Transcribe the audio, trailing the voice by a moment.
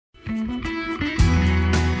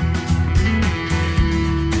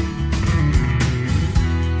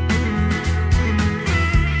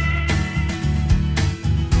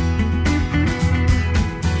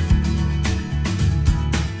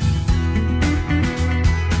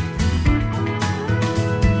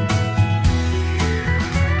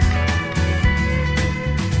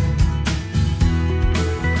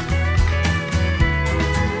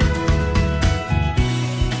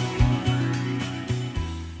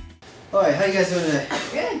Alright, how you guys doing today?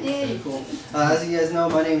 Good, Daddy. Cool. As you guys know,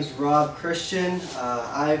 my name is Rob Christian.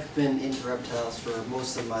 I've been into reptiles for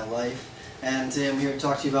most of my life, and today I'm here to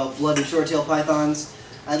talk to you about blood and short-tailed pythons.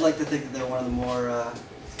 I'd like to think that they're one of the more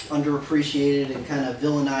underappreciated and kind of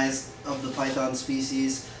villainized of the python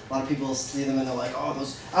species. A lot of people see them and they're like, oh,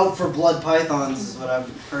 those out for blood pythons is what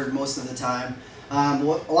I've heard most of the time.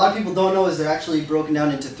 What a lot of people don't know is they're actually broken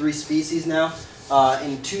down into 3 species now.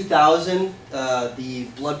 In 2000, the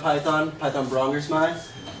blood python, Python brongersmi,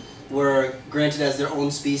 were granted as their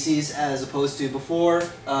own species, as opposed to before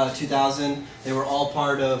 2000, they were all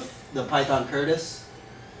part of the Python curtus.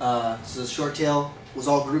 So the short tail was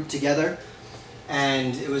all grouped together,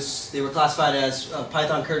 and they were classified as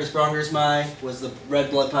Python curtus brongersmi was the red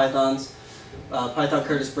blood pythons, Python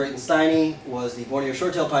curtus breitensteini was the Borneo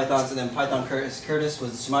short-tailed pythons, and then Python curtus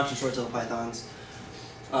was the Sumatran short-tailed pythons.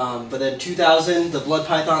 But then 2000, the blood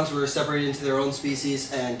pythons were separated into their own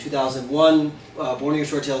species, and 2001, Borneo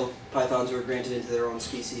short-tailed pythons were granted into their own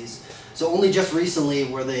species. So only just recently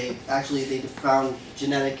were they found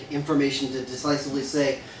genetic information to decisively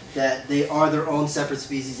say that they are their own separate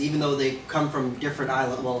species, even though they come from different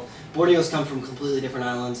islands. Well, Borneos come from completely different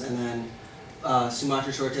islands, and then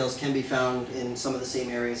Sumatra short-tails can be found in some of the same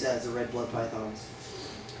areas as the red blood pythons.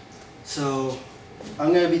 So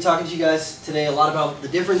I'm going to be talking to you guys today a lot about the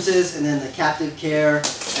differences, and then the captive care,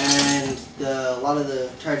 and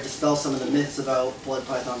try to dispel some of the myths about blood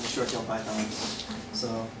pythons and short-tailed pythons.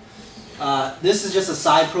 So this is just a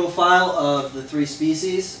side profile of the 3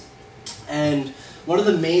 species, and one of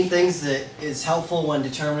the main things that is helpful when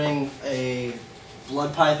determining a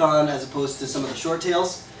blood python as opposed to some of the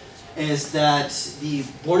short-tails is that the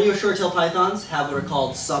Borneo short-tailed pythons have what are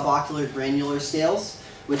called subocular granular scales,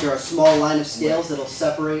 which are a small line of scales that will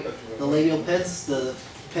separate the labial pits, the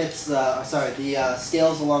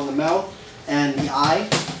scales along the mouth and the eye.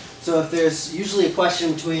 So if there's usually a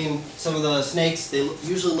question between some of the snakes, they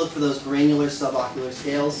usually look for those granular subocular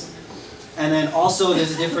scales. And then also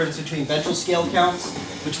there's a difference between ventral scale counts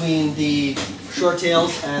between the short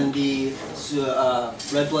tails and the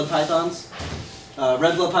red blood pythons.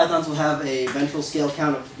 Red blood pythons will have a ventral scale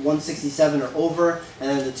count of 167 or over, and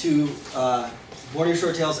then the 2 Borneo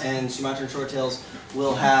short-tails and Sumatran short-tails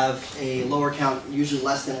will have a lower count, usually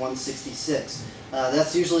less than 166.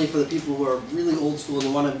 That's usually for the people who are really old school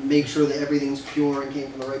and want to make sure that everything's pure and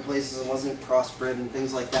came from the right places and wasn't crossbred and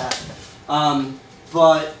things like that.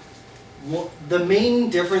 But the main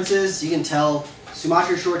difference is, you can tell,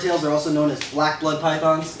 Sumatra short-tails are also known as black blood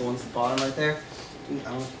pythons, the ones at the bottom right there.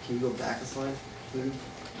 Can you go back a slide?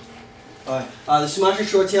 Alright, the Sumatra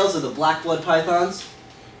short-tails are the black blood pythons,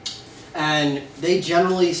 and they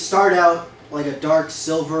generally start out like a dark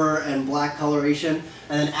silver and black coloration,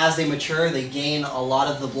 and then as they mature they gain a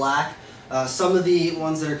lot of the black. Some of the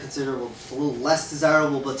ones that are considered a little less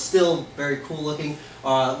desirable but still very cool looking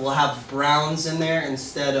will have browns in there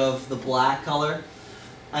instead of the black color.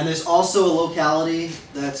 And there's also a locality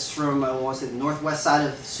that's from, I want to say, the northwest side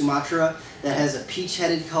of Sumatra that has a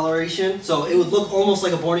peach-headed coloration. So it would look almost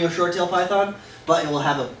like a Borneo short-tailed python, but it will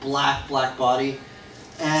have a black body.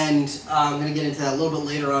 And I'm going to get into that a little bit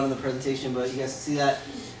later on in the presentation, but you guys can see that.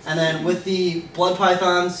 And then with the blood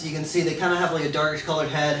pythons, you can see they kind of have like a darkish colored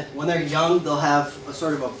head. When they're young, they'll have a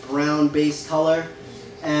sort of a brown-based color,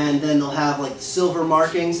 and then they'll have like silver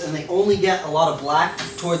markings, and they only get a lot of black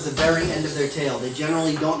towards the very end of their tail. They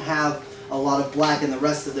generally don't have a lot of black in the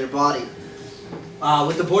rest of their body.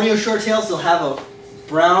 With the Borneo short-tails, they'll have a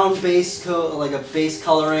brown base like a base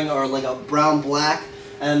coloring, or like a brown-black,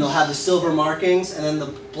 and then they'll have the silver markings, and then the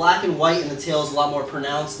black and white in the tail is a lot more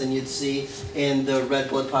pronounced than you'd see in the red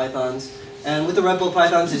blood pythons. And with the red blood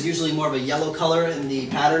pythons, there's usually more of a yellow color in the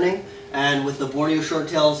patterning, and with the Borneo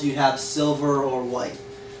short-tails, you have silver or white.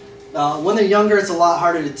 When they're younger, it's a lot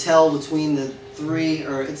harder to tell between the 3,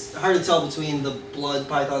 or it's hard to tell between the blood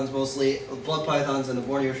pythons mostly, blood pythons and the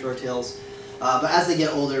Borneo short-tails. But as they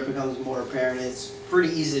get older, it becomes more apparent. It's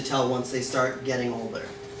pretty easy to tell once they start getting older.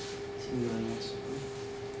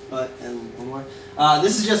 And one more.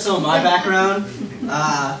 This is just some of my background.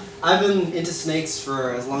 I've been into snakes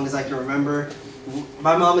for as long as I can remember.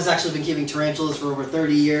 My mom has actually been keeping tarantulas for over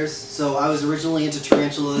 30 years, so I was originally into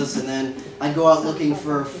tarantulas, and then I'd go out looking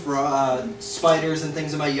for spiders and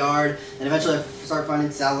things in my yard, and eventually I started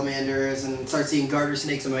finding salamanders and started seeing garter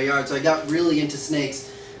snakes in my yard, so I got really into snakes.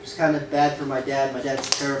 Which is kind of bad for my dad. My dad's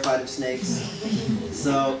terrified of snakes.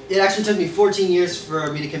 So it actually took me 14 years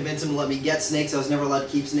for me to convince him to let me get snakes. I was never allowed to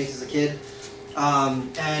keep snakes as a kid.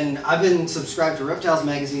 And I've been subscribed to Reptiles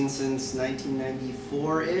magazine since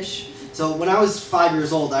 1994-ish. So when I was 5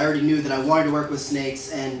 years old, I already knew that I wanted to work with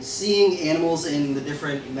snakes, and seeing animals in the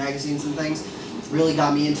different magazines and things really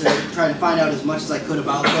got me into trying to find out as much as I could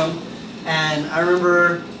about them. And I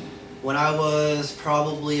remember when I was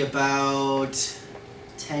probably about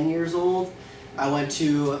 10 years old, I went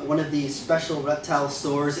to one of the special reptile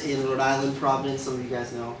stores in Rhode Island, Providence. Some of you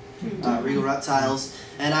guys know Regal Reptiles.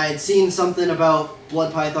 And I had seen something about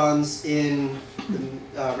blood pythons in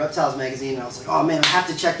the Reptiles magazine, and I was like, oh man, I have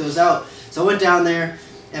to check those out. So I went down there,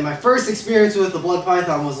 and my first experience with the blood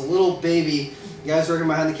python was a little baby. The guys working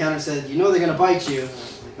behind the counter said, you know they're going to bite you. And I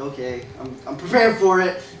was like, okay, I'm prepared for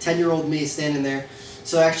it. 10-year-old me standing there.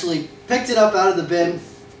 So I actually picked it up out of the bin,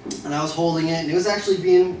 and I was holding it, and it was actually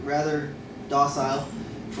being rather docile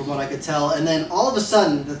from what I could tell. And then all of a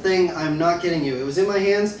sudden, the thing, I'm not kidding you, it was in my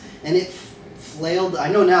hands, and it flailed.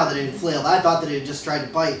 I know now that it had flailed. I thought that it had just tried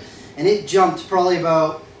to bite. And it jumped probably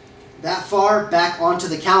about that far back onto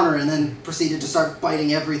the counter and then proceeded to start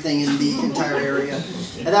biting everything in the entire area.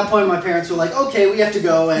 At that point, my parents were like, okay, we have to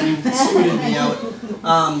go, and scooted me out.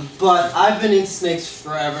 But I've been into snakes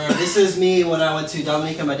forever. This is me when I went to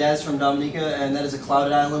Dominica. My dad's from Dominica, and that is a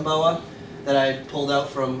clouded island boa that I pulled out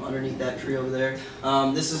from underneath that tree over there.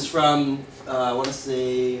 This is from, I want to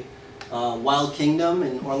say, Wild Kingdom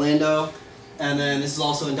in Orlando. And then this is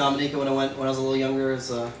also in Dominica when I was a little younger. It's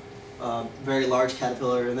a very large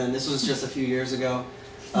caterpillar. And then this was just a few years ago.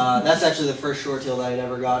 That's actually the first short tail that I'd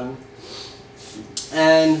ever gotten.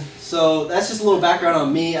 And so that's just a little background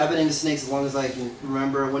on me. I've been into snakes as long as I can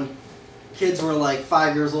remember. When kids were like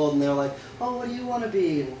 5 years old and they were like, oh, what do you want to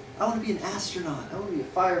be? And I want to be an astronaut. I want to be a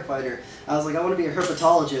firefighter. I was like, I want to be a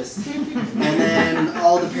herpetologist. And then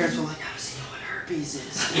all the parents were like, how does he know what herpes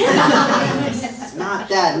is? It's not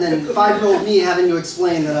that. And then 5-year-old me having to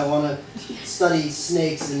explain that I want to study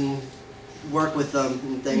snakes and work with them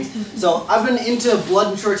and things. So I've been into blood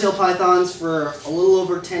and short-tailed pythons for a little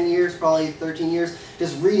over 10 years, probably 13 years,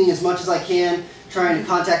 just reading as much as I can, trying to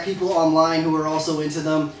contact people online who are also into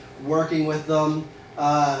them, working with them,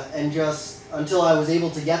 and just until I was able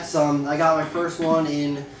to get some. I got my first one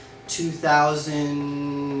in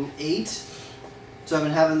 2008. So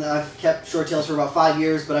I've kept short tails for about 5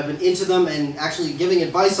 years, but I've been into them and actually giving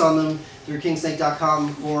advice on them through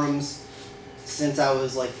kingsnake.com forums since I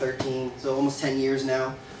was like 13, so almost 10 years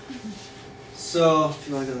now. So if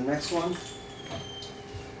you want to go to the next one.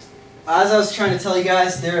 As I was trying to tell you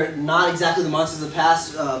guys, they're not exactly the monsters of the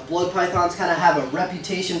past. Blood pythons kind of have a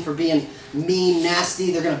reputation for being mean,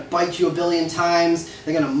 nasty. They're going to bite you a billion times.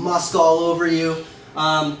 They're going to musk all over you.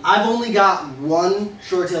 I've only got one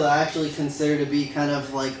short tail that I actually consider to be kind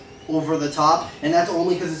of like over the top, and that's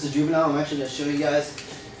only because it's a juvenile. I'm actually going to show you guys.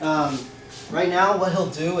 Right now, what he'll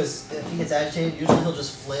do is, if he gets agitated, usually he'll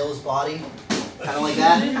just flail his body, kind of like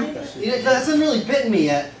that. He hasn't really bitten me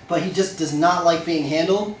yet, but he just does not like being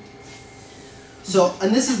handled. So,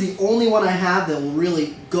 and this is the only one I have that will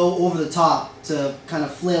really go over the top to kind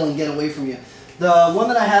of flail and get away from you. The one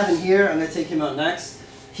that I have in here, I'm going to take him out next.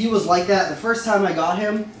 He was like that the first time I got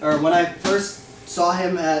him, or when I first saw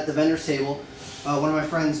him at the vendor's table. One of my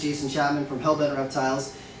friends, Jason Chapman from Hellbent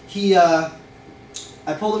Reptiles,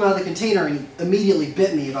 I pulled him out of the container and he immediately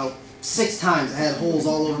bit me about 6 times. I had holes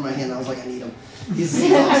all over my hand. I was like, I need him. He's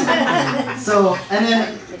awesome. So, and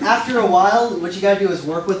then after a while, what you gotta do is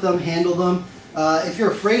work with them, handle them. If you're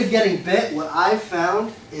afraid of getting bit, what I've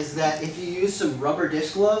found is that if you use some rubber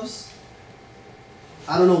dish gloves,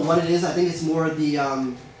 I don't know what it is. I think it's more they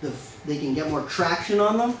can get more traction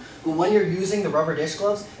on them. But when you're using the rubber dish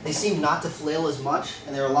gloves, they seem not to flail as much,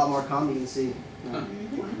 and they're a lot more calm. You can see,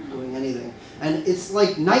 doing anything. And it's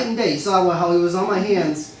like night and day. You saw how he was on my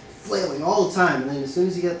hands, flailing all the time. And then as soon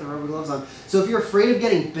as you get the rubber gloves on. So if you're afraid of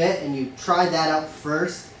getting bit and you try that out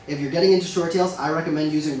first, if you're getting into short tails, I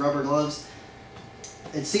recommend using rubber gloves.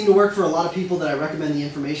 It seemed to work for a lot of people that I recommend the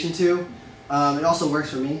information to. It also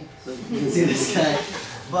works for me, so you can see this guy.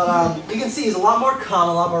 But you can see he's a lot more calm,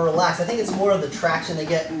 a lot more relaxed. I think it's more of the traction they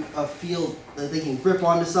get in a field that they can grip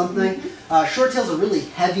onto something. Short tails are really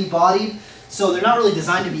heavy bodied, so they're not really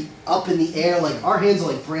designed to be up in the air. Like our hands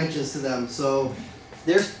are like branches to them, so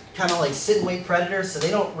they're kind of like sit and wait predators, so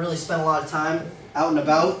they don't really spend a lot of time out and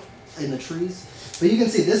about in the trees. But you can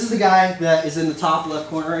see this is the guy that is in the top left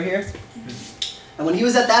corner right here. And when he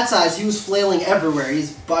was at that size, he was flailing everywhere.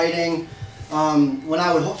 He's biting. When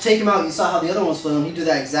I would take him out, you saw how the other one was flailing. He'd do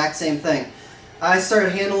that exact same thing. I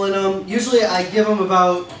started handling them. Usually I give them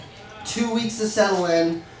about 2 weeks to settle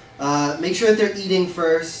in. Make sure that they're eating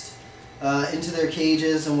first into their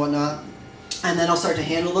cages and whatnot. And then I'll start to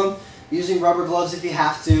handle them using rubber gloves if you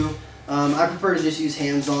have to. I prefer to just use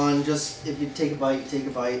hands-on. Just if you take a bite, you take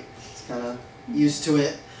a bite. It's kind of used to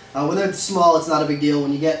it. When they're small, it's not a big deal.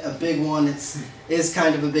 When you get a big one, is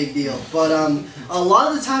kind of a big deal. But a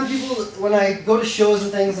lot of the time, people, when I go to shows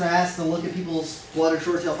and things and I ask them to look at people's blood or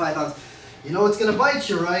short-tailed pythons, you know it's going to bite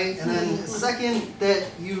you, right? And then the second that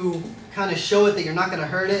you kind of show it that you're not going to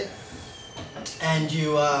hurt it, and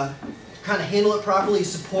you kind of handle it properly, you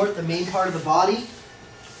support the main part of the body,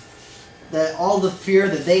 that all the fear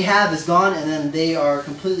that they have is gone, and then they are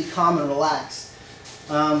completely calm and relaxed.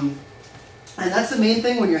 And that's the main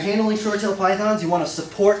thing when you're handling short-tailed pythons. You want to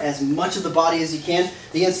support as much of the body as you can.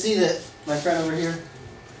 You can see that my friend over here,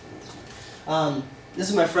 this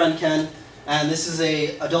is my friend Ken, and this is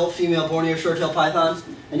a adult female Borneo short-tailed python.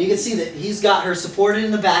 And you can see that he's got her supported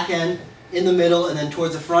in the back end, in the middle, and then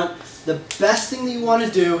towards the front. The best thing that you want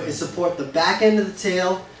to do is support the back end of the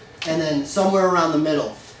tail and then somewhere around the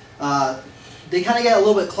middle. They kind of get a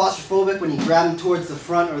little bit claustrophobic when you grab them towards the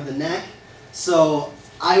front or the neck. So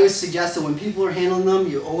I always suggest that when people are handling them,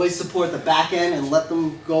 you always support the back end and let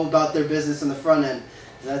them go about their business in the front end.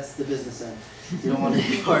 That's the business end. You don't want to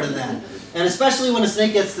be part of that. And especially when a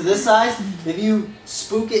snake gets to this size, if you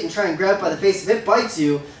spook it and try and grab it by the face, if it bites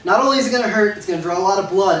you, not only is it going to hurt, it's going to draw a lot of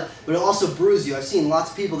blood, but it'll also bruise you. I've seen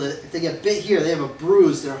lots of people that if they get bit here, they have a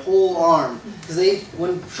bruise their whole arm. Because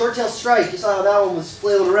when short-tails strike, you saw how that one was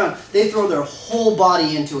flailing around, they throw their whole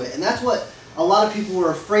body into it. And that's what a lot of people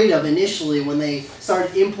were afraid of initially when they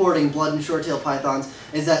started importing blood and short-tailed pythons,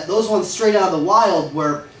 is that those ones straight out of the wild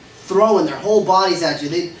were throwing their whole bodies at you.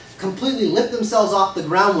 They completely lift themselves off the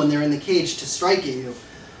ground when they're in the cage to strike at you.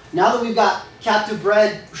 Now that we've got captive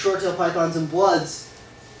bred short-tailed pythons and bloods,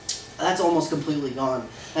 that's almost completely gone.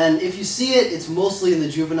 And if you see it, it's mostly in the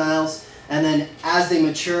juveniles, and then as they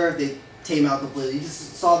mature, they tame out completely. You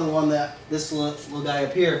just saw the one that this little guy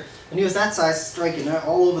up here, and he was that size, striking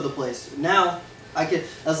all over the place. Now,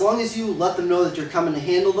 as long as you let them know that you're coming to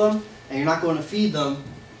handle them and you're not going to feed them,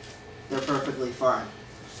 they're perfectly fine.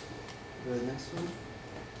 Go to the next one.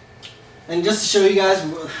 And just to show you guys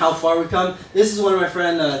how far we've come, this is one of my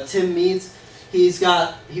friend Tim Meads. He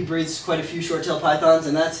breeds quite a few short-tailed pythons,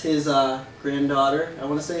 and that's his granddaughter, I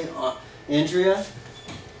want to say, Andrea.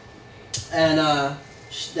 And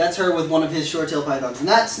that's her with one of his short-tailed pythons. And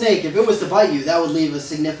that snake, if it was to bite you, that would leave a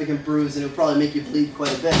significant bruise, and it would probably make you bleed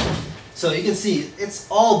quite a bit. So you can see, it's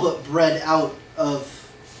all but bred out of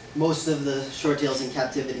most of the short-tails in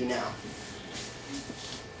captivity now.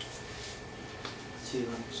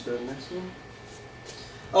 Just go to the next one.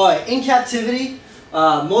 Alright, in captivity,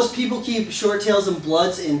 most people keep short-tails and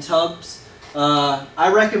bloods in tubs. I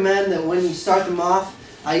recommend that when you start them off,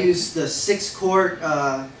 I use the 6-quart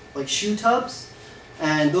like shoe tubs,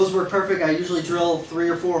 and those work perfect. I usually drill 3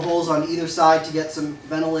 or 4 holes on either side to get some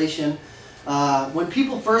ventilation. When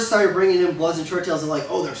people first started bringing in bloods and short-tails, they're like,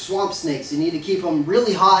 oh, they're swamp snakes. You need to keep them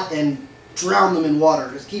really hot and drown them in water.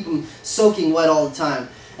 Just keep them soaking wet all the time.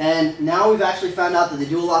 And now we've actually found out that they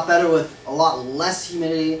do a lot better with a lot less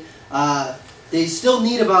humidity. They still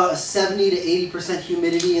need about a 70 to 80%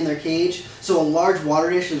 humidity in their cage, so a large water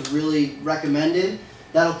dish is really recommended.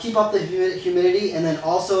 That'll keep up the humidity, and then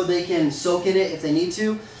also they can soak in it if they need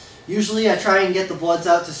to. Usually I try and get the bloods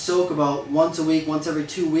out to soak about once a week, once every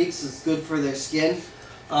 2 weeks. It's good for their skin.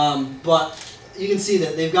 But you can see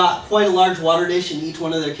that they've got quite a large water dish in each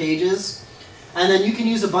one of their cages. And then you can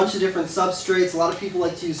use a bunch of different substrates. A lot of people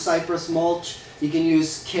like to use cypress mulch. You can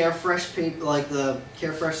use Carefresh paper, like the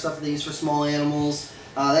Carefresh stuff that they use for small animals.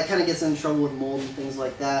 That kind of gets in trouble with mold and things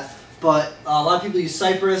like that. But a lot of people use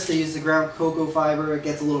cypress. They use the ground cocoa fiber. It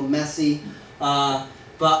gets a little messy.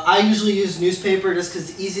 But I usually use newspaper just because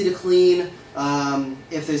it's easy to clean.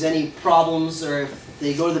 If there's any problems or if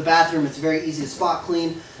they go to the bathroom, it's very easy to spot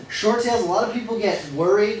clean. Short-tails, a lot of people get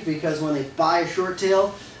worried because when they buy a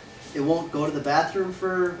short-tail, it won't go to the bathroom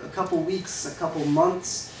for a couple weeks, a couple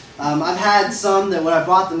months. I've had some that when I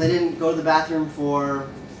bought them, they didn't go to the bathroom for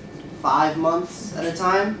 5 months at a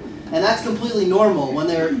time. And that's completely normal. When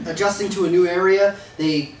they're adjusting to a new area,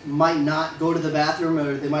 they might not go to the bathroom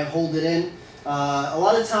or they might hold it in. A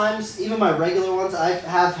lot of times, even my regular ones, I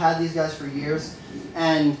have had these guys for years.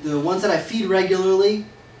 And the ones that I feed regularly,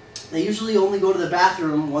 they usually only go to the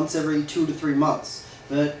bathroom once every 2 to 3 months.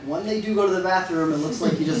 But when they do go to the bathroom, it looks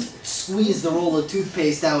like you just squeeze the roll of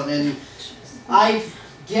toothpaste out. And I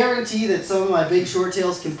guarantee that some of my big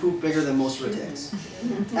short-tails can poop bigger than most retails.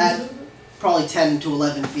 At probably 10 to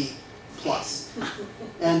 11 feet plus.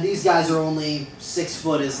 And these guys are only 6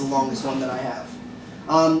 foot is the longest one that I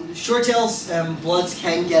have. Short-tails and bloods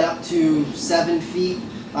can get up to 7 feet.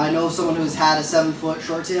 I know someone who's had a 7-foot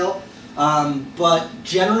short-tail. But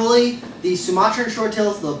generally, the Sumatran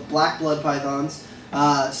short-tails, the black blood pythons,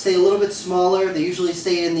 stay a little bit smaller. They usually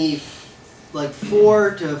stay in the like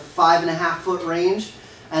 4 to 5.5 foot range.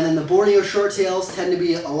 And then the Borneo short tails tend to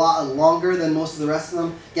be a lot longer than most of the rest of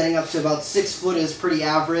them. Getting up to about 6 foot is pretty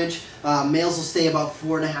average. Males will stay about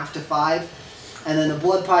 4.5 to 5. And then the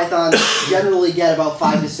blood pythons generally get about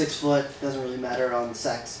 5 to 6 foot. Doesn't really matter on the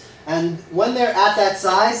sex. And when they're at that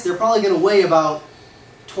size, they're probably going to weigh about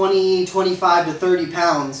 25 to 30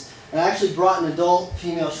 pounds. And I actually brought an adult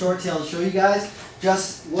female short tail to show you guys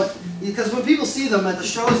just what, because when people see them at the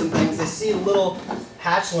shows and things, they see little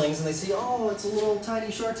hatchlings and they see, oh, it's a little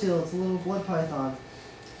tiny short tail, it's a little blood python.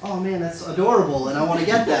 Oh man, that's adorable and I want to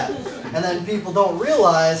get that. And then people don't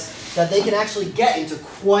realize that they can actually get into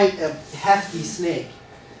quite a hefty snake.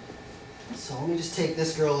 So let me just take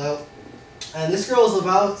this girl out. And this girl is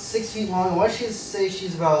about 6 feet long. Why should I say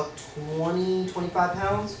she's about 25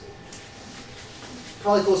 pounds?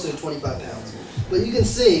 Probably closer to 25 pounds. But you can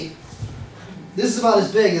see, this is about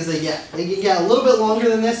as big as they get. They can get a little bit longer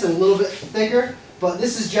than this and a little bit thicker, but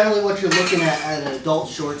this is generally what you're looking at an adult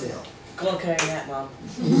short tail. Go on, carry that, Mom.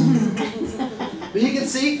 But you can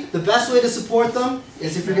see, the best way to support them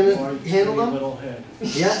is if you're going to handle them. Little head.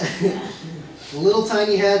 Yeah. A little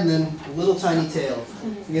tiny head and then a little tiny tail.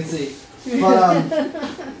 You can see. But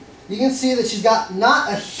you can see that she's got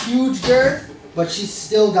not a huge girth, but she's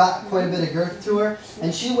still got quite a bit of girth to her.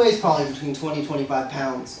 And she weighs probably between 20 and 25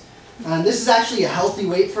 pounds. And this is actually a healthy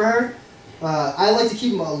weight for her. I like to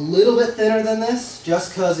keep them a little bit thinner than this,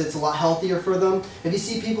 just because it's a lot healthier for them. If you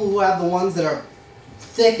see people who have the ones that are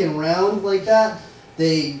thick and round like that,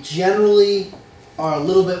 they generally are a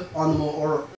little bit on the more